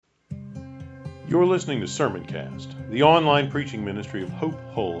You're listening to Sermoncast, the online preaching ministry of Hope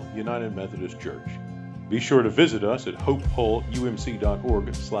Hull United Methodist Church. Be sure to visit us at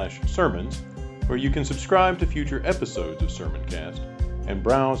hopehullumc.org/sermons, where you can subscribe to future episodes of Sermoncast and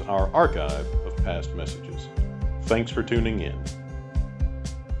browse our archive of past messages. Thanks for tuning in.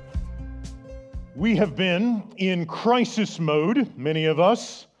 We have been in crisis mode, many of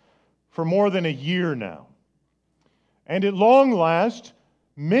us, for more than a year now. And at long last,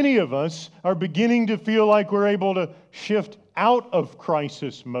 many of us are beginning to feel like we're able to shift out of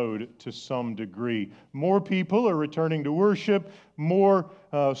crisis mode to some degree. More people are returning to worship. More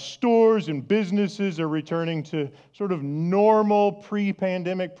stores and businesses are returning to sort of normal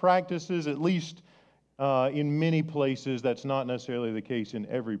pre-pandemic practices, at least in many places. That's not necessarily the case in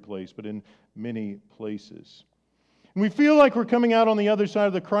every place, but in many places. And we feel like we're coming out on the other side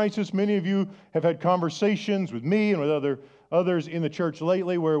of the crisis. Many of you have had conversations with me and with others in the church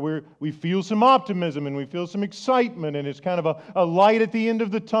lately where we feel some optimism and we feel some excitement, and it's kind of a light at the end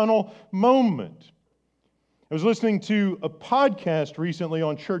of the tunnel moment. I was listening to a podcast recently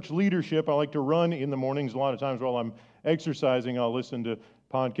on church leadership. I like to run in the mornings. A lot of times while I'm exercising, I'll listen to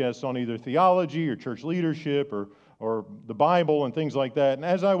podcasts on either theology or church leadership or the Bible and things like that. And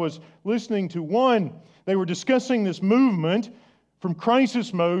as I was listening to one, they were discussing this movement from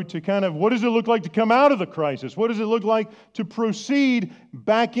crisis mode to kind of what does it look like to come out of the crisis? What does it look like to proceed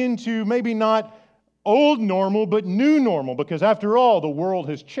back into maybe not old normal, but new normal? Because after all, the world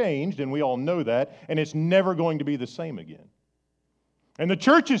has changed, and we all know that, and it's never going to be the same again. And the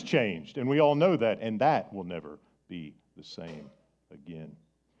church has changed, and we all know that, and that will never be the same again.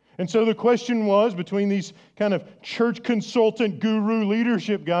 And so the question was, between these kind of church consultant guru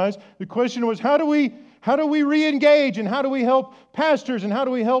leadership guys, the question was, how do we re-engage, and how do we help pastors, and how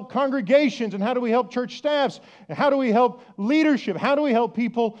do we help congregations, and how do we help church staffs, and how do we help leadership? How do we help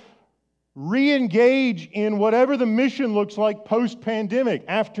people re-engage in whatever the mission looks like post-pandemic,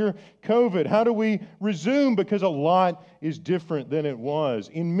 after COVID? How do we resume? Because a lot is different than it was.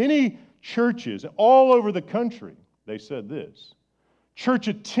 In many churches all over the country, they said this: church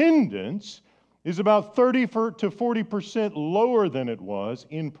attendance is about 30 to 40% lower than it was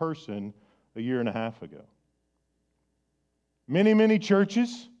in person a year and a half ago. Many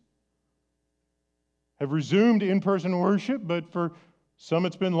churches have resumed in-person worship, but for some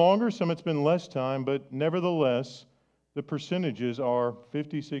it's been longer, some it's been less time, but nevertheless, the percentages are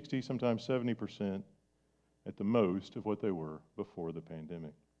 50, 60, sometimes 70% at the most of what they were before the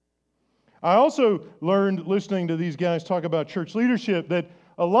pandemic. I also learned, listening to these guys talk about church leadership, that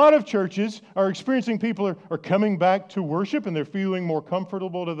a lot of churches are experiencing people are coming back to worship, and they're feeling more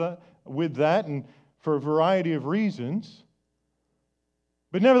comfortable with that, and for a variety of reasons.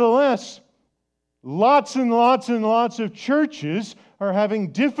 But nevertheless, lots and lots and lots of churches are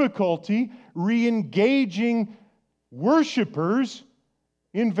having difficulty re-engaging worshipers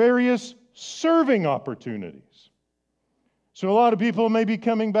in various serving opportunities. So a lot of people may be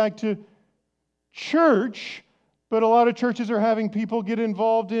coming back to church, but a lot of churches are having people get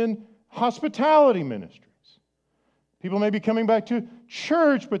involved in hospitality ministries. People may be coming back to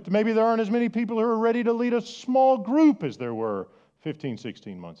church, but maybe there aren't as many people who are ready to lead a small group as there were 15,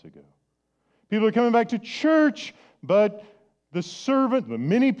 16 months ago. People are coming back to church, but the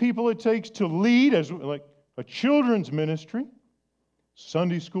many people it takes to lead as like a children's ministry,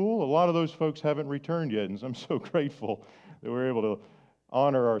 Sunday school, a lot of those folks haven't returned yet, and I'm so grateful that we're able to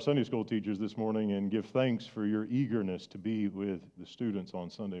honor our Sunday school teachers this morning and give thanks for your eagerness to be with the students on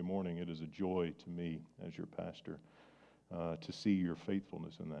Sunday morning. It is a joy to me as your pastor to see your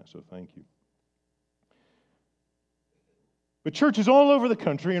faithfulness in that, so thank you. But churches all over the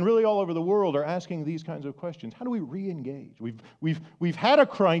country and really all over the world are asking these kinds of questions. How do we re-engage? We've had a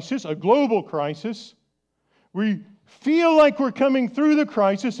crisis, a global crisis. We feel like we're coming through the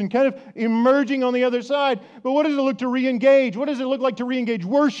crisis and kind of emerging on the other side. But what does it look to re-engage? What does it look like to re-engage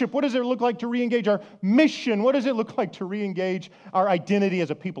worship? What does it look like to re-engage our mission? What does it look like to re-engage our identity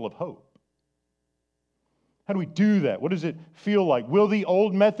as a people of hope? How do we do that? What does it feel like? Will the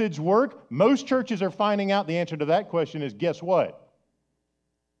old methods work? Most churches are finding out the answer to that question is, guess what?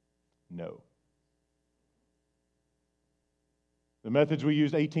 No. The methods we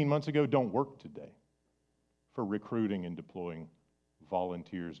used 18 months ago don't work today for recruiting and deploying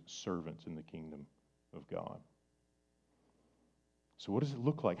volunteers, servants in the kingdom of God. So what does it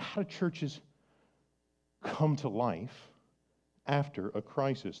look like? How do churches come to life after a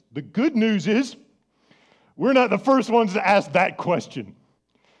crisis? The good news is we're not the first ones to ask that question.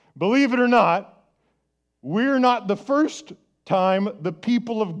 Believe it or not, we're not the first time the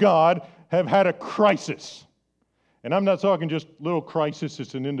people of God have had a crisis. And I'm not talking just little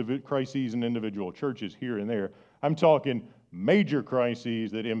crises in individual churches here and there. I'm talking major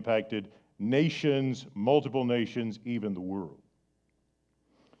crises that impacted nations, multiple nations, even the world.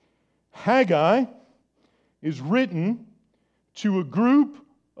 Haggai is written to a group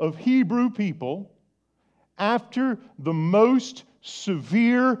of Hebrew people after the most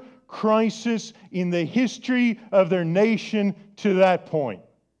severe crisis in the history of their nation to that point.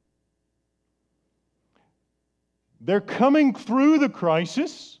 They're coming through the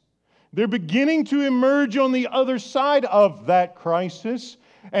crisis. They're beginning to emerge on the other side of that crisis.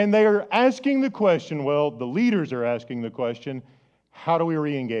 And they are asking the question, well, the leaders are asking the question, how do we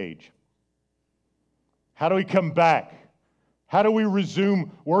re-engage? How do we come back? How do we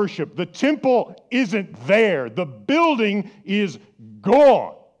resume worship? The temple isn't there. The building is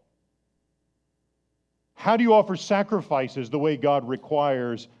gone. How do you offer sacrifices the way God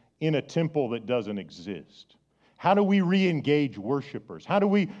requires in a temple that doesn't exist? How do we re-engage worshipers? How do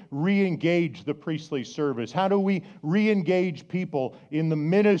we re-engage the priestly service? How do we re-engage people in the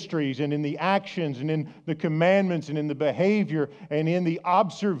ministries and in the actions and in the commandments and in the behavior and in the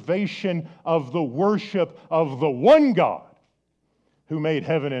observation of the worship of the one God who made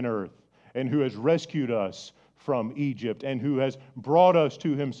heaven and earth and who has rescued us from Egypt and who has brought us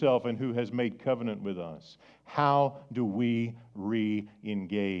to himself and who has made covenant with us? How do we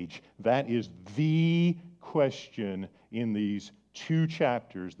re-engage? That is the question in these 2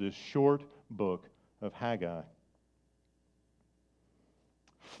 chapters, this short book of Haggai.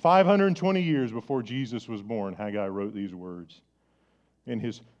 520 years before Jesus was born, Haggai wrote these words. And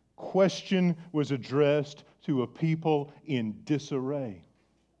his question was addressed to a people in disarray.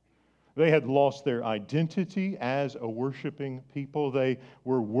 They had lost their identity as a worshiping people. They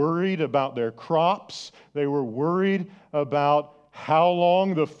were worried about their crops. They were worried about how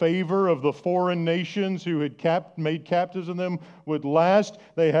long the favor of the foreign nations who had made captives of them would last.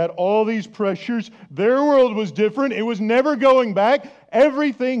 They had all these pressures. Their world was different. It was never going back.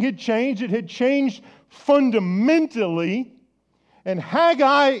 Everything had changed. It had changed fundamentally. And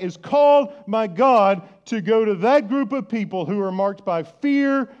Haggai is called by God to go to that group of people who are marked by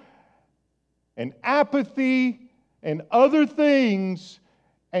fear and apathy and other things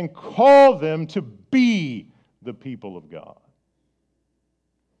and call them to be the people of God.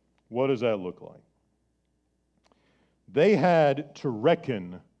 What does that look like? They had to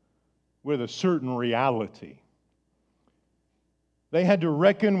reckon with a certain reality. They had to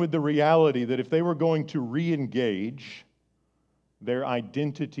reckon with the reality that if they were going to re-engage their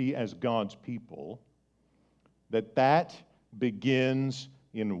identity as God's people, that begins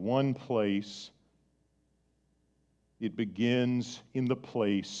in one place. It begins in the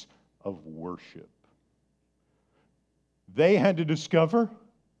place of worship. They had to discover,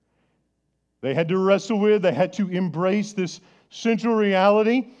 they had to wrestle with, they had to embrace this central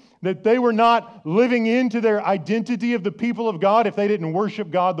reality that they were not living into their identity of the people of God if they didn't worship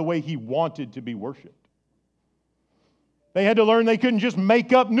God the way He wanted to be worshiped. They had to learn they couldn't just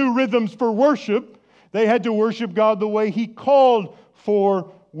make up new rhythms for worship. They had to worship God the way He called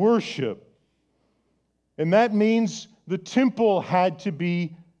for worship. And that means the temple had to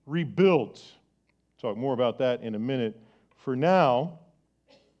be rebuilt. Talk more about that in a minute. For now,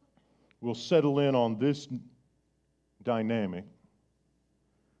 we'll settle in on this dynamic.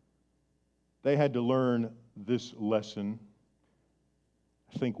 They had to learn this lesson.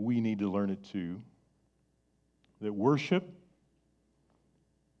 I think we need to learn it too. That worship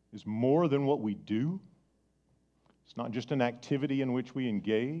is more than what we do. It's not just an activity in which we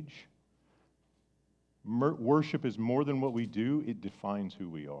engage. Worship is more than what we do. It defines who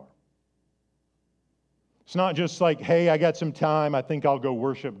we are. It's not just like, hey, I got some time, I think I'll go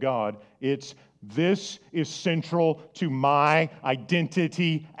worship God. It's, this is central to my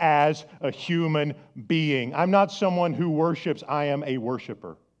identity as a human being. I'm not someone who worships, I am a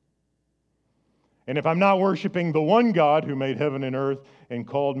worshiper. And if I'm not worshiping the one God who made heaven and earth and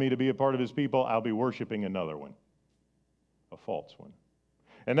called me to be a part of His people, I'll be worshiping another one, a false one.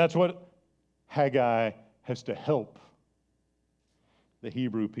 And that's what Haggai has to help the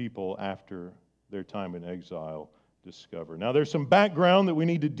Hebrew people after their time in exile discover. Now, there's some background that we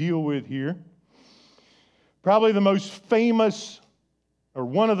need to deal with here. Probably the most famous, or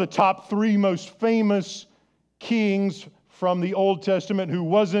one of the top 3 most famous kings from the Old Testament who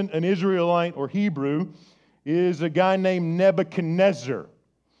wasn't an Israelite or Hebrew is a guy named Nebuchadnezzar.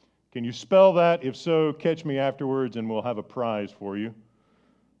 Can you spell that? If so, catch me afterwards and we'll have a prize for you,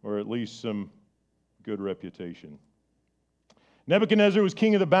 or at least some good reputation. Nebuchadnezzar was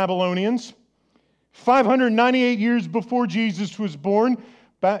king of the Babylonians. 598 years before Jesus was born,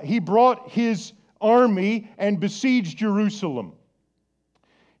 he brought his army and besieged Jerusalem.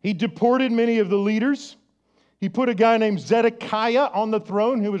 He deported many of the leaders. He put a guy named Zedekiah on the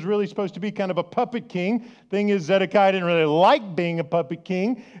throne who was really supposed to be kind of a puppet king. Thing is, Zedekiah didn't really like being a puppet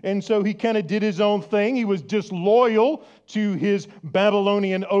king, and so he kind of did his own thing. He was disloyal to his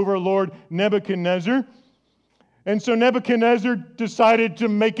Babylonian overlord Nebuchadnezzar. And so Nebuchadnezzar decided to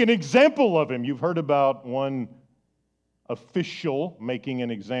make an example of him. You've heard about one official making an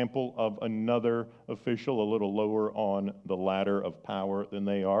example of another official a little lower on the ladder of power than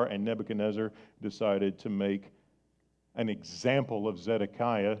they are. And Nebuchadnezzar decided to make an example of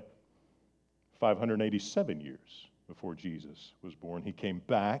Zedekiah 587 years before Jesus was born. He came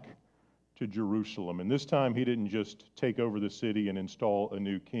back to Jerusalem. And this time he didn't just take over the city and install a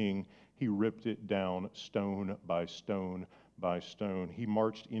new king. He ripped it down stone by stone by stone. He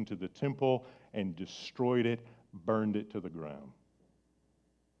marched into the temple and destroyed it, burned it to the ground.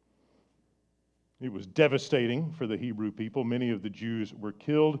 It was devastating for the Hebrew people. Many of the Jews were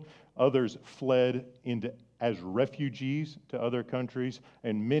killed. Others fled as refugees to other countries,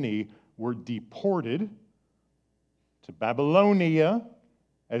 and many were deported to Babylonia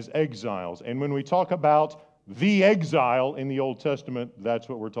as exiles. And when we talk about the exile in the Old Testament, that's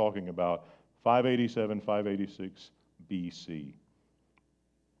what we're talking about. 587, 586 BC.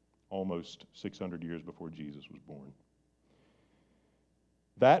 Almost 600 years before Jesus was born.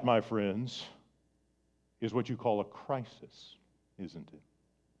 That, my friends, is what you call a crisis, isn't it?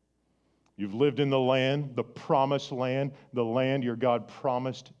 You've lived in the land, the promised land, the land your God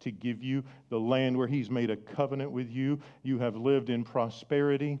promised to give you, the land where He's made a covenant with you. You have lived in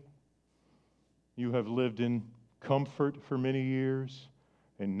prosperity. You have lived in comfort for many years.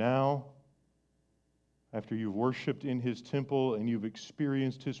 And now, after you've worshiped in His temple and you've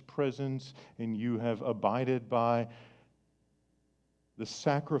experienced His presence and you have abided by the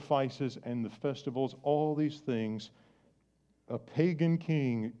sacrifices and the festivals, all these things, a pagan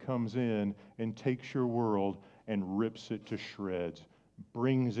king comes in and takes your world and rips it to shreds,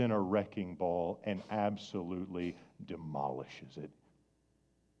 brings in a wrecking ball, and absolutely demolishes it.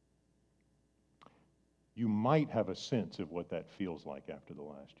 You might have a sense of what that feels like after the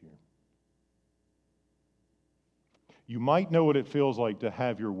last year. You might know what it feels like to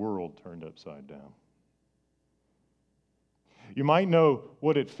have your world turned upside down. You might know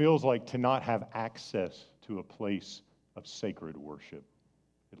what it feels like to not have access to a place of sacred worship,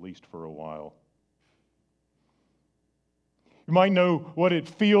 at least for a while. You might know what it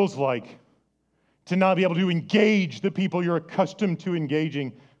feels like to not be able to engage the people you're accustomed to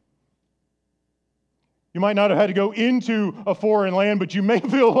engaging. You might not have had to go into a foreign land, but you may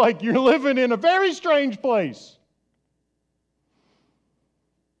feel like you're living in a very strange place.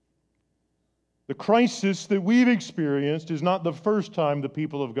 The crisis that we've experienced is not the first time the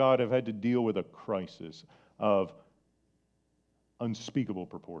people of God have had to deal with a crisis of unspeakable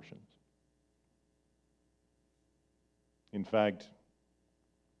proportions. In fact,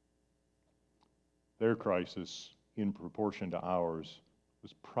 their crisis, in proportion to ours,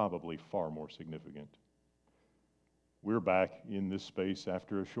 was probably far more significant. We're back in this space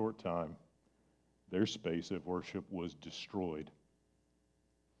after a short time. Their space of worship was destroyed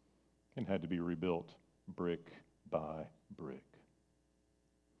and had to be rebuilt brick by brick.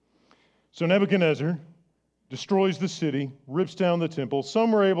 So Nebuchadnezzar destroys the city, rips down the temple.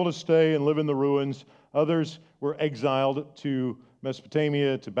 Some were able to stay and live in the ruins. Others were exiled to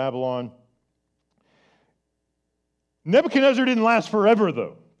Mesopotamia, to Babylon. Nebuchadnezzar didn't last forever,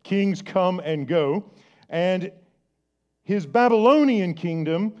 though. Kings come and go. And his Babylonian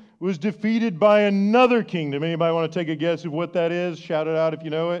kingdom was defeated by another kingdom. Anybody want to take a guess of what that is? Shout it out if you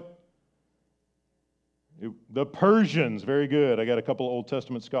know it. The Persians. Very good. I got a couple Old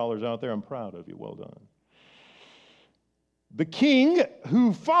Testament scholars out there. I'm proud of you. Well done. The king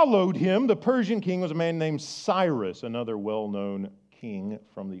who followed him, the Persian king, was a man named Cyrus, another well-known king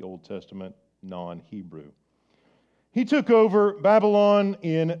from the Old Testament, non-Hebrew. He took over Babylon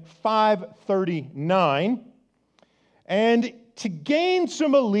in 539, and to gain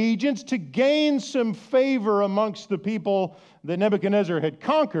some allegiance, to gain some favor amongst the people that Nebuchadnezzar had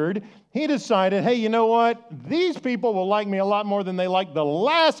conquered, he decided, hey, you know what? These people will like me a lot more than they liked the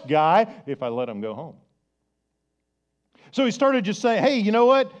last guy if I let them go home. So he started just saying, hey, you know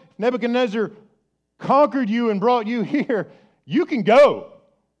what? Nebuchadnezzar conquered you and brought you here. You can go.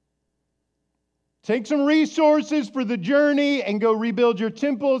 Take some resources for the journey and go rebuild your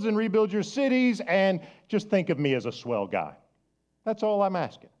temples and rebuild your cities, and just think of me as a swell guy. That's all I'm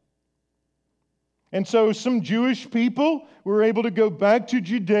asking. And so some Jewish people were able to go back to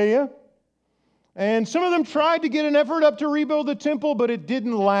Judea. And some of them tried to get an effort up to rebuild the temple, but it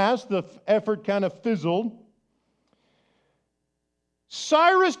didn't last. The effort kind of fizzled.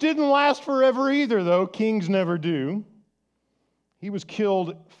 Cyrus didn't last forever either, though. Kings never do. He was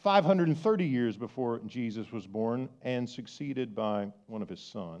killed 530 years before Jesus was born and succeeded by one of his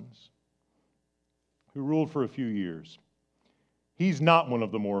sons, who ruled for a few years. He's not one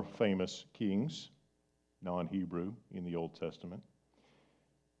of the more famous kings, non-Hebrew, in the Old Testament.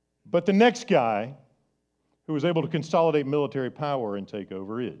 But the next guy who was able to consolidate military power and take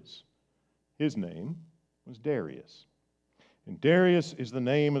over is. His name was Darius. And Darius is the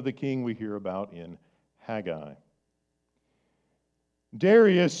name of the king we hear about in Haggai.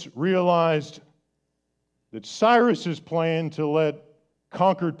 Darius realized that Cyrus's plan to let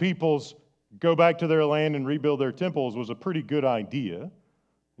conquered peoples go back to their land and rebuild their temples was a pretty good idea.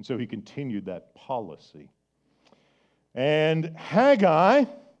 And so he continued that policy. And Haggai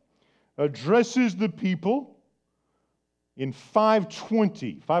addresses the people in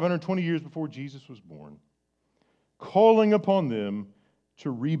 520 years before Jesus was born, calling upon them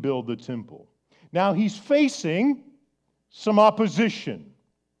to rebuild the temple. Now he's facing some opposition.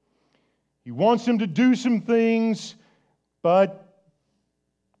 He wants them to do some things, but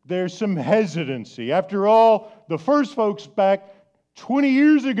there's some hesitancy. After all, the first folks back 20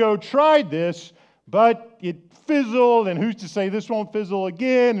 years ago tried this, but it fizzled, and who's to say this won't fizzle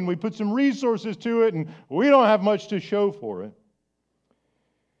again? And we put some resources to it, and we don't have much to show for it.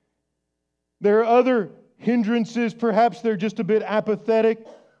 There are other hindrances. Perhaps they're just a bit apathetic.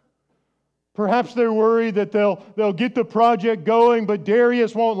 Perhaps they're worried that they'll get the project going, but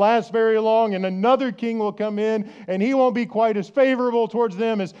Darius won't last very long, and another king will come in, and he won't be quite as favorable towards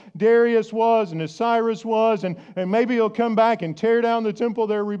them as Darius was and as Cyrus was, and maybe he'll come back and tear down the temple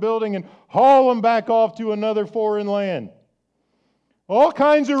they're rebuilding and haul them back off to another foreign land. All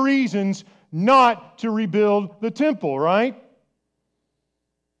kinds of reasons not to rebuild the temple, right?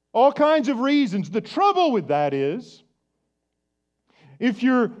 All kinds of reasons. The trouble with that is, if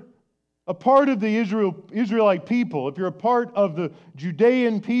you're a part of the Israelite people, if you're a part of the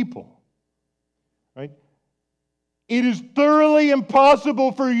Judean people, right, it is thoroughly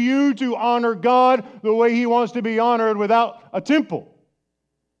impossible for you to honor God the way He wants to be honored without a temple.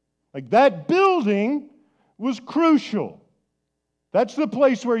 Like, that building was crucial. That's the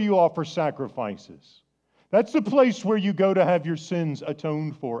place where you offer sacrifices. That's the place where you go to have your sins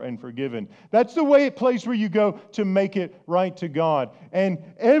atoned for and forgiven. That's the place where you go to make it right to God. And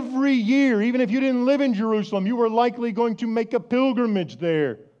every year, even if you didn't live in Jerusalem, you were likely going to make a pilgrimage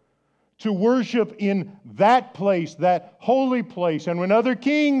there to worship in that place, that holy place. And when other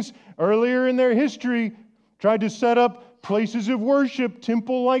kings earlier in their history tried to set up places of worship,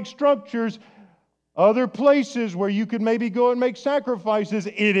 temple-like structures, other places where you could maybe go and make sacrifices,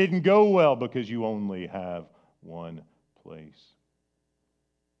 it didn't go well because you only have one place.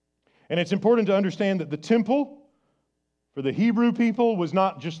 And it's important to understand that the temple for the Hebrew people was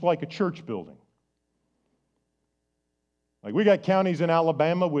not just like a church building. Like, we got counties in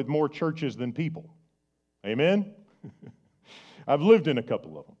Alabama with more churches than people. Amen? I've lived in a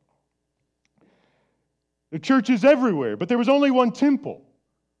couple of them. There are churches everywhere, but there was only one temple.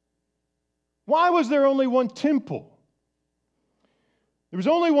 Why was there only one temple? There was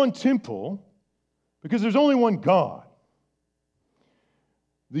only one temple because there's only one God.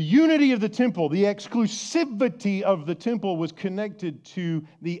 The unity of the temple, the exclusivity of the temple was connected to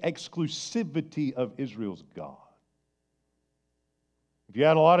the exclusivity of Israel's God. If you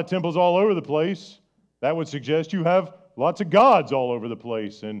had a lot of temples all over the place, that would suggest you have lots of gods all over the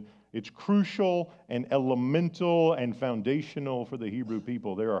place, and it's crucial and elemental and foundational for the Hebrew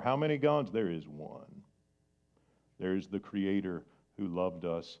people. There are how many gods? There is one. There's the Creator who loved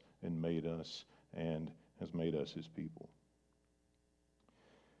us and made us and has made us His people.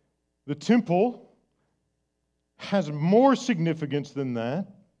 The temple has more significance than that.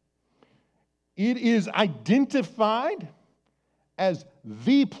 It is identified as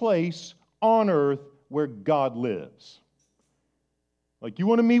the place on earth where God lives. Like, you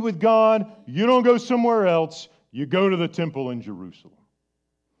want to meet with God, you don't go somewhere else, you go to the temple in Jerusalem.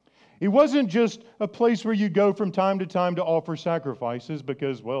 It wasn't just a place where you go from time to time to offer sacrifices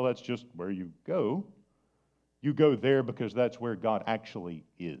because, well, that's just where you go. You go there because that's where God actually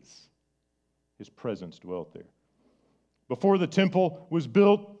is. His presence dwelt there. Before the temple was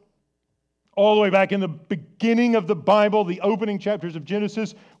built, all the way back in the beginning of the Bible, the opening chapters of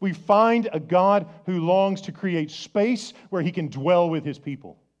Genesis, we find a God who longs to create space where He can dwell with His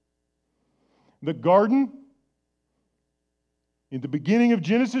people. The garden, in the beginning of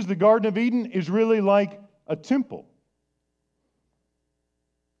Genesis, the Garden of Eden is really like a temple.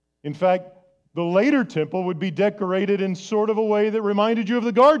 In fact, The later temple would be decorated in sort of a way that reminded you of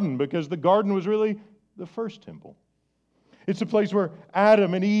the garden, because the garden was really the first temple. It's a place where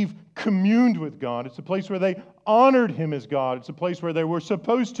Adam and Eve communed with God. It's a place where they honored Him as God. It's a place where they were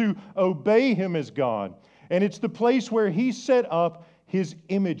supposed to obey Him as God. And it's the place where He set up His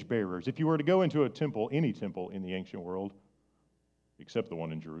image bearers. If you were to go into a temple, any temple in the ancient world, except the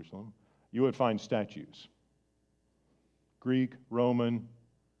one in Jerusalem, you would find statues. Greek, Roman,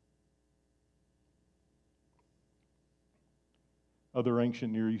 other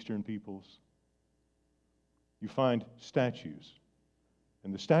ancient Near Eastern peoples. You find statues.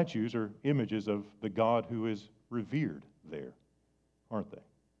 And the statues are images of the God who is revered there, aren't they?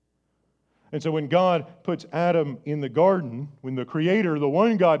 And so when God puts Adam in the garden, when the Creator, the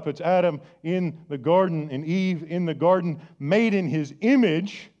one God, puts Adam in the garden and Eve in the garden, made in His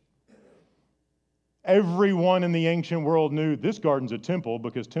image, everyone in the ancient world knew this garden's a temple,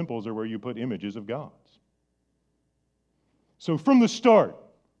 because temples are where you put images of gods. So from the start,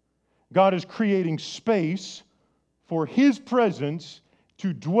 God is creating space for His presence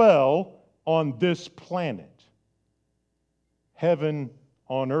to dwell on this planet. Heaven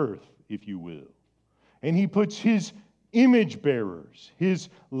on earth, if you will. And He puts His image bearers, His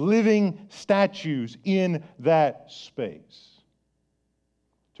living statues in that space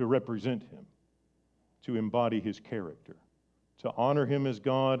to represent Him, to embody His character, to honor Him as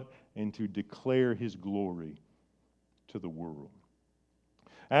God, and to declare His glory to the world.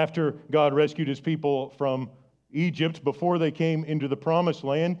 After God rescued His people from Egypt, before they came into the Promised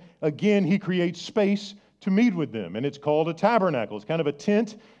Land, again, He creates space to meet with them, and it's called a tabernacle. It's kind of a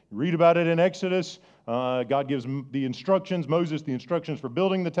tent. You read about it in Exodus. God gives the instructions, Moses the instructions for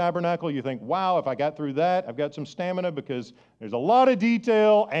building the tabernacle. You think, wow, if I got through that, I've got some stamina, because there's a lot of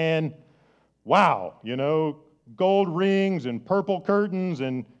detail, and wow, gold rings and purple curtains,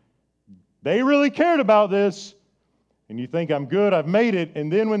 and they really cared about this. And you think, I'm good, I've made it.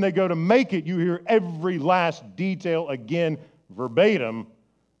 And then when they go to make it, you hear every last detail again, verbatim.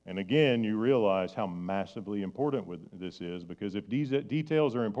 And again, you realize how massively important this is, because if these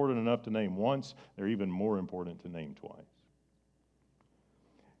details are important enough to name once, they're even more important to name twice.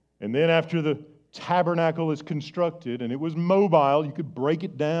 And then after the tabernacle is constructed, and it was mobile, you could break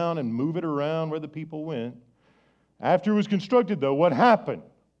it down and move it around where the people went. After it was constructed, though, what happened?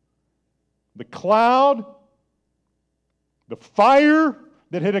 The cloud, the fire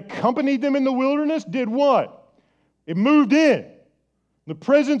that had accompanied them in the wilderness did what? It moved in. The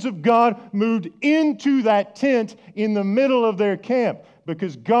presence of God moved into that tent in the middle of their camp,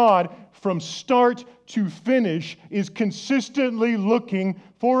 because God, from start to finish, is consistently looking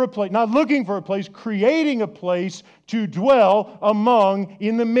for a place, not looking for a place, creating a place to dwell among,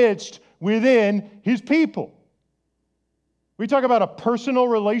 in the midst, within His people. We talk about a personal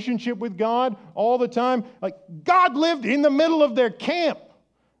relationship with God all the time. Like, God lived in the middle of their camp.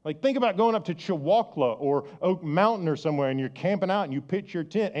 Like, think about going up to Chihuahua or Oak Mountain or somewhere, and you're camping out and you pitch your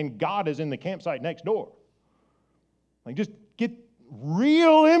tent, and God is in the campsite next door. Like, just get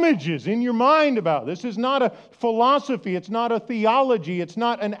real images in your mind about this. This is not a philosophy. It's not a theology. It's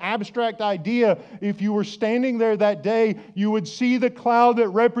not an abstract idea. If you were standing there that day, you would see the cloud that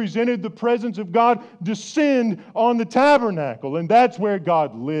represented the presence of God descend on the tabernacle, and that's where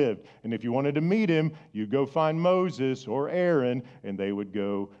God lived. And if you wanted to meet Him, you'd go find Moses or Aaron, and they would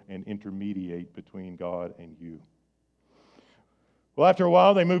go and intermediate between God and you. Well, after a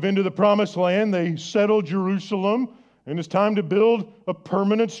while, they move into the Promised Land. They settle Jerusalem. And it's time to build a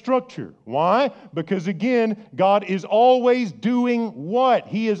permanent structure. Why? Because again, God is always doing what?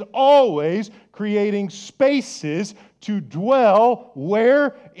 He is always creating spaces to dwell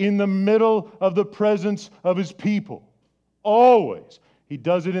where? In the middle of the presence of His people. Always. He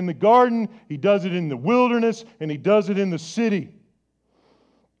does it in the garden, He does it in the wilderness, and He does it in the city.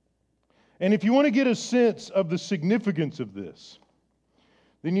 And if you want to get a sense of the significance of this,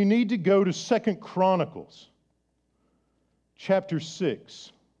 then you need to go to 2 Chronicles. Chapter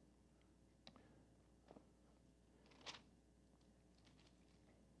 6.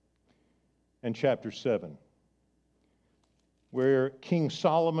 And chapter 7, where King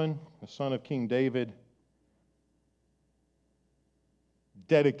Solomon, the son of King David,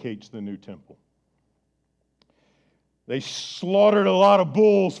 dedicates the new temple. They slaughtered a lot of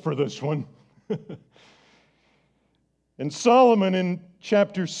bulls for this one. And Solomon in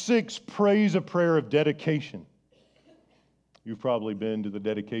chapter 6 prays a prayer of dedication. You've probably been to the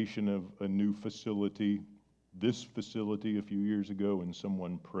dedication of a new facility, this facility a few years ago, and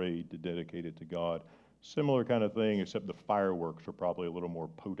someone prayed to dedicate it to God. Similar kind of thing, except the fireworks were probably a little more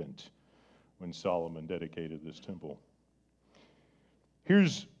potent when Solomon dedicated this temple.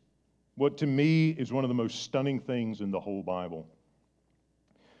 Here's what to me is one of the most stunning things in the whole Bible.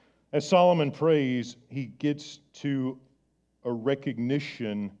 As Solomon prays, he gets to a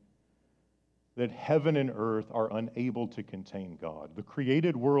recognition that heaven and earth are unable to contain God. The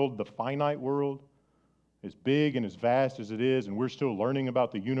created world, the finite world, as big and as vast as it is, and we're still learning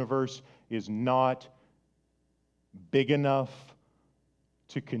about the universe, is not big enough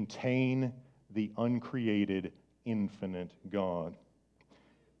to contain the uncreated, infinite God.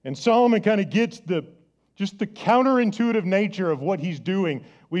 And Solomon kind of gets just the counterintuitive nature of what he's doing.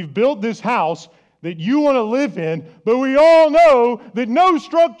 We've built this house that you want to live in, but we all know that no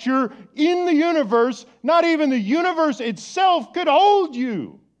structure in the universe, not even the universe itself, could hold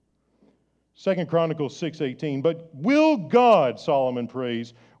you. 2 Chronicles 6:18, but will God, Solomon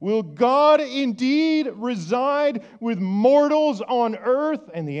prays, will God indeed reside with mortals on earth?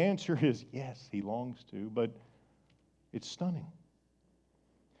 And the answer is yes, he longs to, but it's stunning.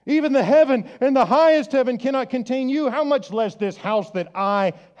 Even the heaven and the highest heaven cannot contain you. How much less this house that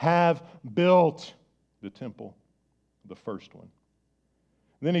I have built? The temple, the first one.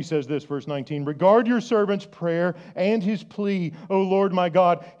 And then he says this, verse 19, regard your servant's prayer and his plea, O Lord my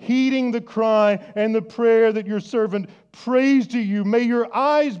God, heeding the cry and the prayer that your servant prays to you. May your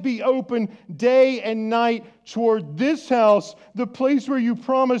eyes be open day and night toward this house, the place where you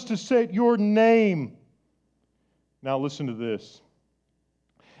promised to set your name. Now listen to this.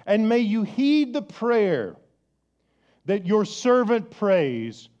 And may you heed the prayer that your servant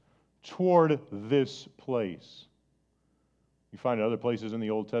prays toward this place. You find other places in the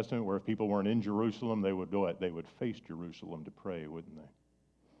Old Testament where if people weren't in Jerusalem, they would do it. They would face Jerusalem to pray, wouldn't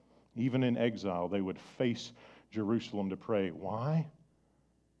they? Even in exile, they would face Jerusalem to pray. Why?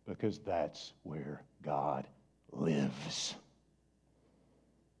 Because that's where God lives.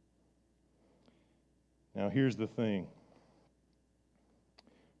 Now here's the thing.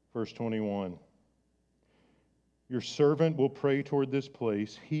 Verse 21. Your servant will pray toward this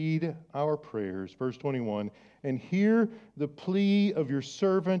place. Heed our prayers. Verse 21. And hear the plea of your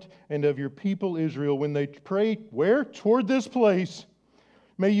servant and of your people Israel when they pray, where? Toward this place.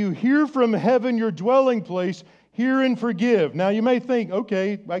 May you hear from heaven your dwelling place. Hear and forgive. Now you may think,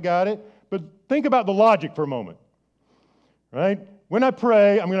 okay, I got it. But think about the logic for a moment. Right? When I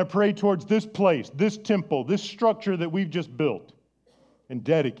pray, I'm going to pray towards this place, this temple, this structure that we've just built and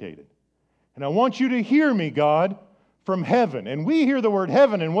dedicated. And I want you to hear me, God, from heaven. And we hear the word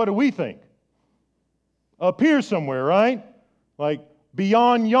heaven, and what do we think? Up here somewhere, right? Like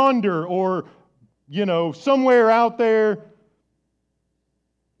beyond yonder, or, somewhere out there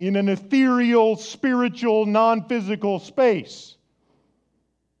in an ethereal, spiritual, non-physical space.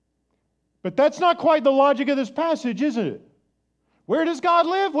 But that's not quite the logic of this passage, is it? Where does God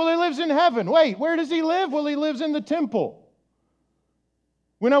live? Well, he lives in heaven. Wait, where does he live? Well, he lives in the temple.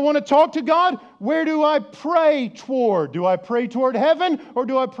 When I want to talk to God, where do I pray toward? Do I pray toward heaven or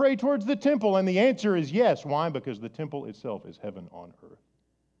do I pray towards the temple? And the answer is yes. Why? Because the temple itself is heaven on earth.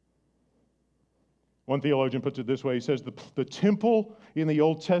 One theologian puts it this way. He says the temple in the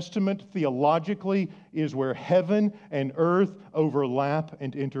Old Testament theologically is where heaven and earth overlap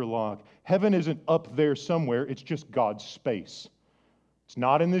and interlock. Heaven isn't up there somewhere. It's just God's space. It's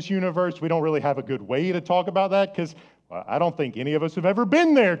not in this universe. We don't really have a good way to talk about that because I don't think any of us have ever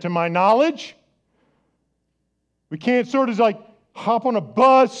been there, to my knowledge. We can't sort of like hop on a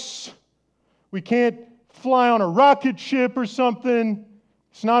bus. We can't fly on a rocket ship or something.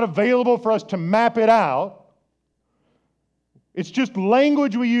 It's not available for us to map it out. It's just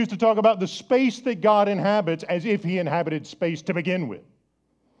language we use to talk about the space that God inhabits as if he inhabited space to begin with.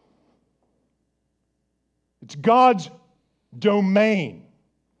 It's God's domain.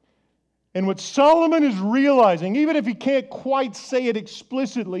 And what Solomon is realizing, even if he can't quite say it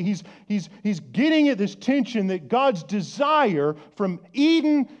explicitly, he's getting at this tension that God's desire from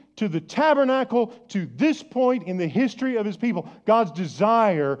Eden to the tabernacle to this point in the history of his people, God's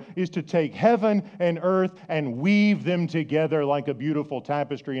desire is to take heaven and earth and weave them together like a beautiful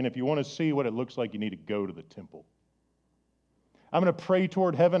tapestry. And if you want to see what it looks like, you need to go to the temple. I'm going to pray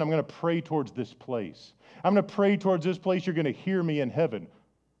toward heaven. I'm going to pray towards this place. I'm going to pray towards this place. You're going to hear me in heaven.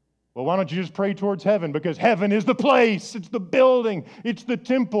 Well, why don't you just pray towards heaven? Because heaven is the place. It's the building. It's the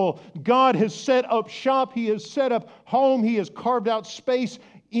temple. God has set up shop. He has set up home. He has carved out space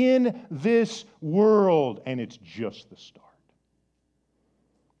in this world. And it's just the start.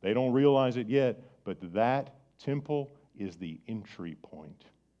 They don't realize it yet, but that temple is the entry point.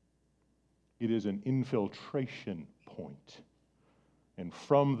 It is an infiltration point. And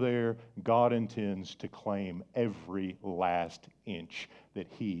from there, God intends to claim every last inch that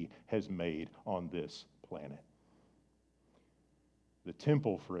he has made on this planet. The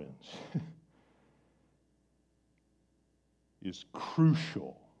temple, friends, is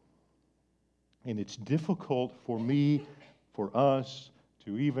crucial. And it's difficult for me, for us,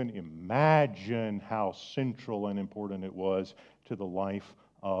 to even imagine how central and important it was to the life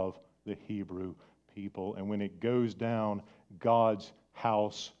of the Hebrew people. And when it goes down, God's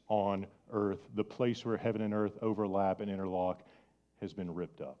house on earth, the place where heaven and earth overlap and interlock, has been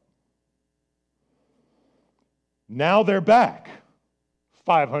ripped up. Now they're back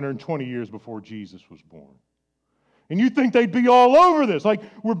 520 years before Jesus was born. And you think they'd be all over this. Like,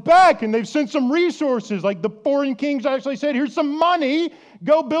 we're back and they've sent some resources. Like the foreign kings actually said, here's some money.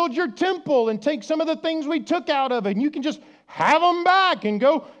 Go build your temple and take some of the things we took out of it. And you can just have them back and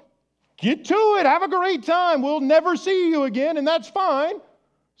go get to it. Have a great time. We'll never see you again, and that's fine.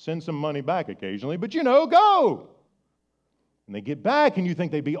 Send some money back occasionally, but go. And they get back and you think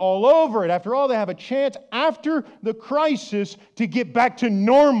they'd be all over it. After all, they have a chance after the crisis to get back to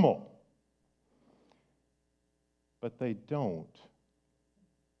normal. But they don't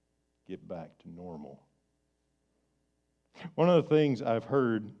get back to normal. One of the things I've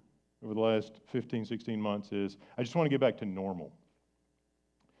heard over the last 15, 16 months is, I just want to get back to normal.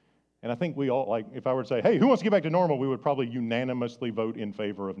 And I think we all, like, if I were to say, hey, who wants to get back to normal? We would probably unanimously vote in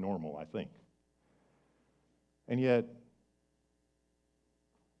favor of normal, I think. And yet,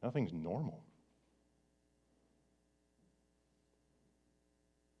 nothing's normal.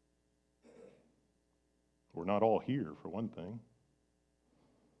 We're not all here, for one thing.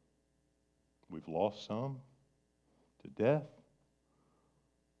 We've lost some to death.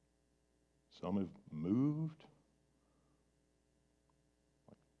 Some have moved.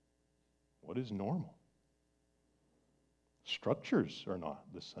 What is normal? Structures are not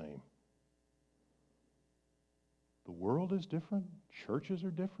the same. The world is different. Churches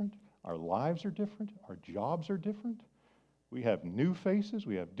are different. Our lives are different. Our jobs are different. We have new faces.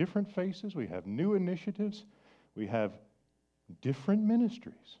 We have different faces. We have new initiatives. We have different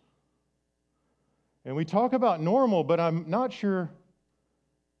ministries. And we talk about normal, but I'm not sure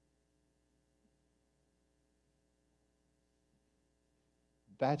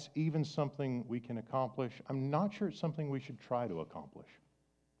that's even something we can accomplish. I'm not sure it's something we should try to accomplish.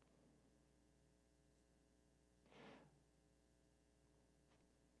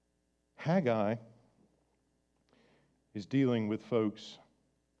 Haggai is dealing with folks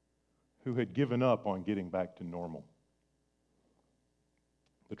who had given up on getting back to normal.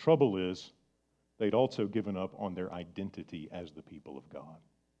 The trouble is, they'd also given up on their identity as the people of God.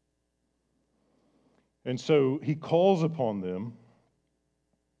 And so he calls upon them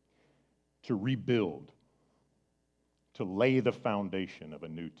to rebuild, to lay the foundation of a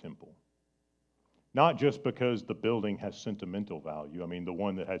new temple. Not just because the building has sentimental value. I mean, the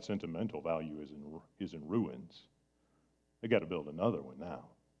one that had sentimental value is in ruins. They got to build another one now.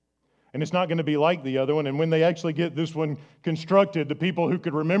 And it's not going to be like the other one. And when they actually get this one constructed, the people who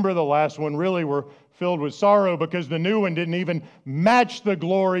could remember the last one really were filled with sorrow because the new one didn't even match the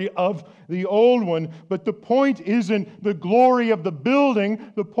glory of the old one. But the point isn't the glory of the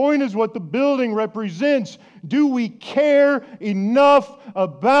building. The point is what the building represents. Do we care enough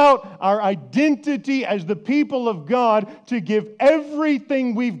about our identity as the people of God to give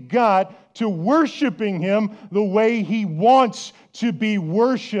everything we've got to worshiping Him the way He wants to be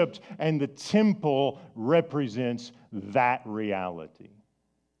worshiped? And the temple represents that reality.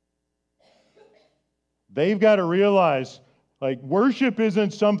 They've got to realize, like, worship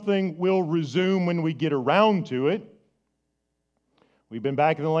isn't something we'll resume when we get around to it. We've been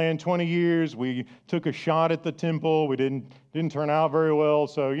back in the land 20 years. We took a shot at the temple. We didn't turn out very well.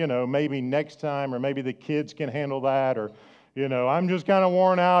 So, maybe next time, or maybe the kids can handle that. Or, I'm just kind of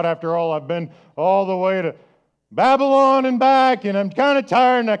worn out after all. I've been all the way to Babylon and back, and I'm kind of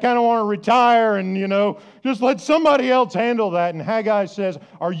tired, and I kind of want to retire, and, just let somebody else handle that. And Haggai says,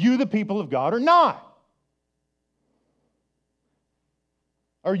 are you the people of God or not?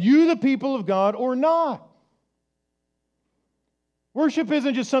 Are you the people of God or not? Worship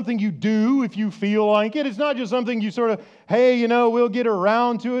isn't just something you do if you feel like it. It's not just something you sort of, hey, we'll get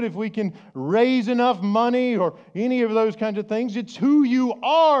around to it if we can raise enough money or any of those kinds of things. It's who you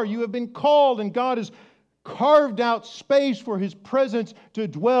are. You have been called, and God has carved out space for His presence to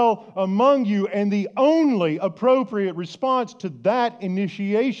dwell among you. And the only appropriate response to that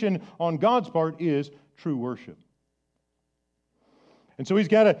initiation on God's part is true worship. And so He's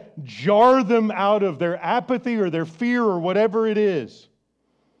got to jar them out of their apathy or their fear or whatever it is.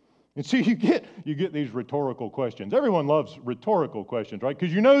 And so you get these rhetorical questions. Everyone loves rhetorical questions, right?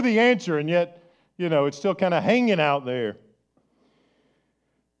 Because you know the answer, and yet, it's still kind of hanging out there.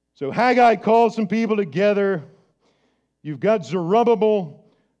 So Haggai calls some people together. You've got Zerubbabel,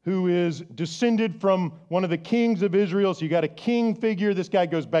 who is descended from one of the kings of Israel. So you got a king figure. This guy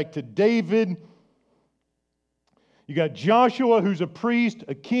goes back to David. You got Joshua, who's a priest,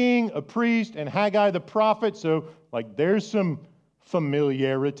 a king, a priest, and Haggai the prophet. So, there's some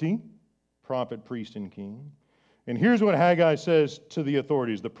familiarity. Prophet, priest, and king. And here's what Haggai says to the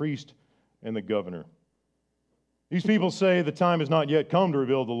authorities, the priest and the governor. These people say the time has not yet come to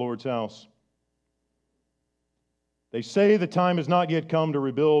rebuild the Lord's house. They say the time has not yet come to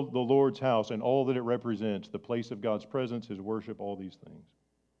rebuild the Lord's house and all that it represents, the place of God's presence, His worship, all these things.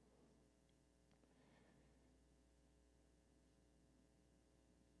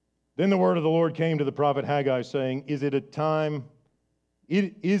 Then the word of the Lord came to the prophet Haggai, saying, Is it a time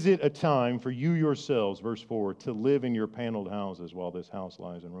for you yourselves, verse 4, to live in your paneled houses while this house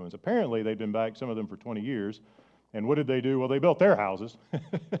lies in ruins? Apparently, they've been back, some of them, for 20 years. And what did they do? Well, they built their houses.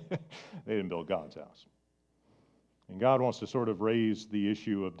 They didn't build God's house. And God wants to sort of raise the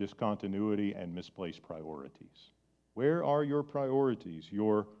issue of discontinuity and misplaced priorities. Where are your priorities?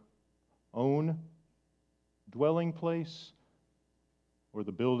 Your own dwelling place, or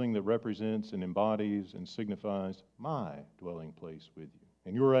the building that represents and embodies and signifies my dwelling place with you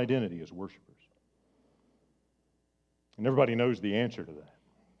and your identity as worshipers? And everybody knows the answer to that.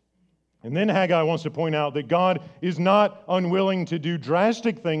 And then Haggai wants to point out that God is not unwilling to do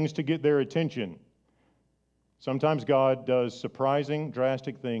drastic things to get their attention. Sometimes God does surprising,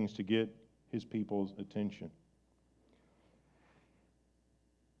 drastic things to get His people's attention.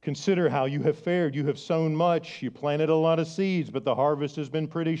 Consider how you have fared. You have sown much. You planted a lot of seeds, but the harvest has been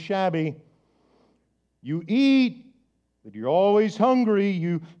pretty shabby. You eat, but you're always hungry.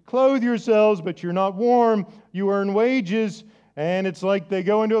 You clothe yourselves, but you're not warm. You earn wages, and it's like they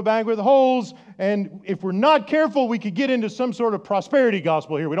go into a bag with holes. And if we're not careful, we could get into some sort of prosperity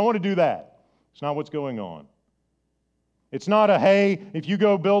gospel here. We don't want to do that. It's not what's going on. It's not hey, if you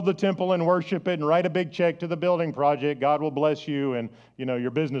go build the temple and worship it and write a big check to the building project, God will bless you and,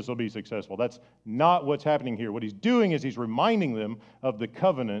 your business will be successful. That's not what's happening here. What He's doing is He's reminding them of the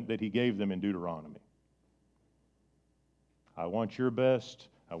covenant that He gave them in Deuteronomy. I want your best.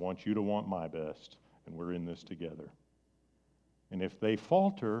 I want you to want my best. And we're in this together. And if they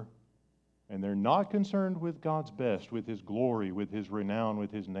falter and they're not concerned with God's best, with His glory, with His renown,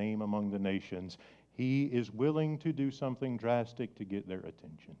 with His name among the nations, He is willing to do something drastic to get their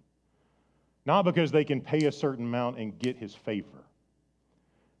attention. Not because they can pay a certain amount and get His favor,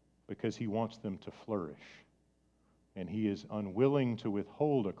 because He wants them to flourish. And He is unwilling to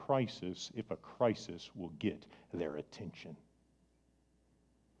withhold a crisis if a crisis will get their attention.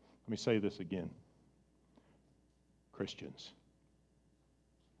 Let me say this again. Christians,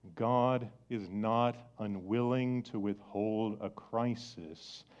 God is not unwilling to withhold a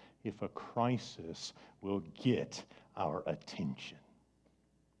crisis if a crisis will get our attention.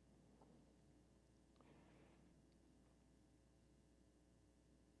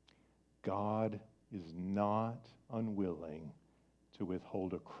 God is not unwilling to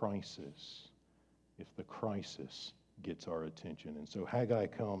withhold a crisis if the crisis gets our attention. And so Haggai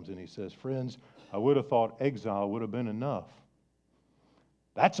comes and he says, friends, I would have thought exile would have been enough.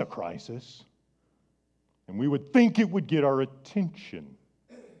 That's a crisis. And we would think it would get our attention.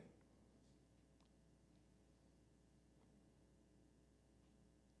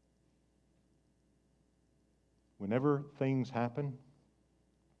 Whenever things happen,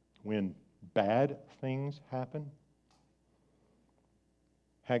 when bad things happen,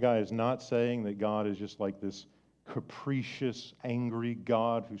 Haggai is not saying that God is just like this capricious, angry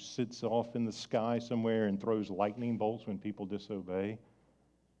God who sits off in the sky somewhere and throws lightning bolts when people disobey.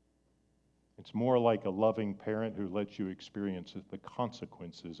 It's more like a loving parent who lets you experience the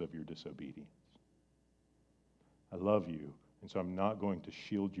consequences of your disobedience. I love you, and so I'm not going to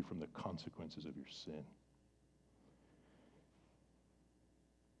shield you from the consequences of your sin.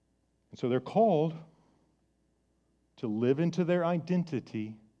 And so they're called to live into their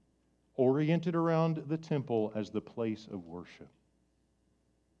identity oriented around the temple as the place of worship.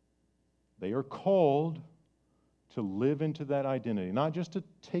 They are called to live into that identity, not just to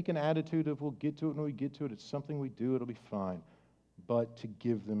take an attitude of we'll get to it when we get to it, it's something we do, it'll be fine, but to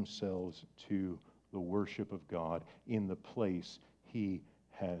give themselves to the worship of God in the place He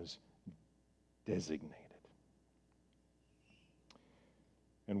has designated.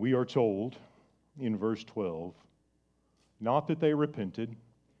 And we are told in verse 12, not that they repented,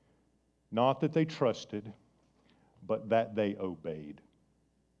 not that they trusted, but that they obeyed.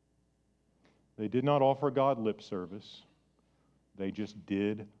 They did not offer God lip service. They just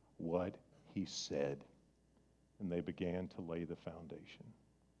did what He said, and they began to lay the foundation.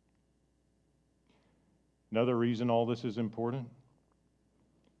 Another reason all this is important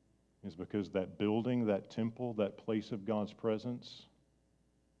is because that building, that temple, that place of God's presence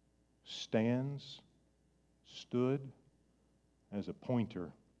stood as a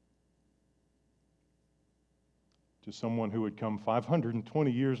pointer to someone who would come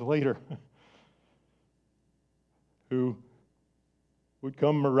 520 years later, who would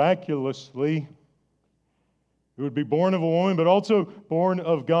come miraculously, who would be born of a woman, but also born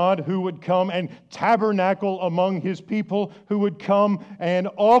of God, who would come and tabernacle among His people, who would come and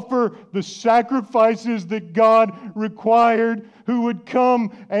offer the sacrifices that God required, who would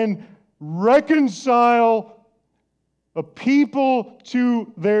come and reconcile a people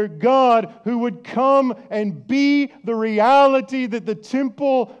to their God, who would come and be the reality that the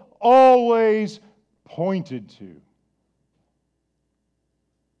temple always pointed to.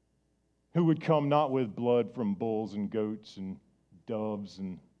 Who would come not with blood from bulls and goats and doves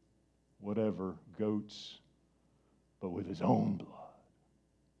and whatever, goats, but with His own blood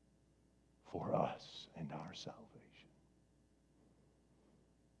for us and our salvation.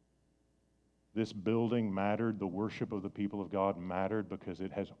 This building mattered, the worship of the people of God mattered because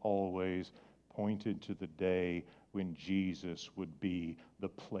it has always pointed to the day when Jesus would be the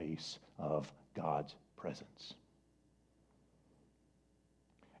place of God's presence.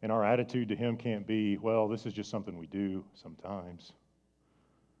 And our attitude to Him can't be, well, this is just something we do sometimes.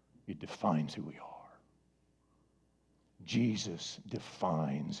 It defines who we are. Jesus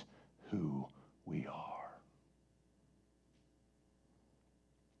defines who we are.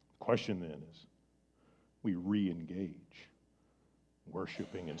 The question then is, we re-engage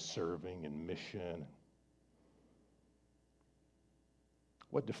worshiping and serving and mission.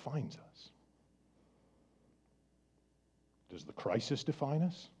 What defines us? Does the crisis define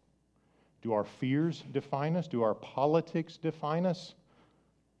us? Do our fears define us? Do our politics define us?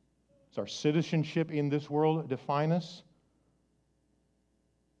 Does our citizenship in this world define us?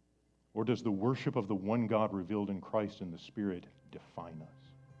 Or does the worship of the one God revealed in Christ and the Spirit define us?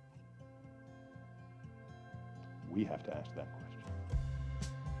 We have to ask that question.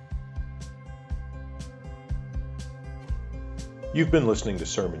 You've been listening to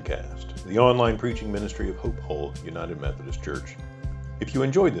Sermoncast, the online preaching ministry of Hope Hull United Methodist Church. If you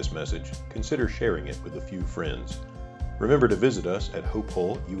enjoyed this message, consider sharing it with a few friends. Remember to visit us at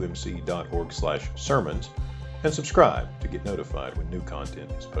hopehullumc.org/sermons and subscribe to get notified when new content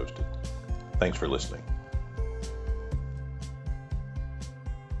is posted. Thanks for listening.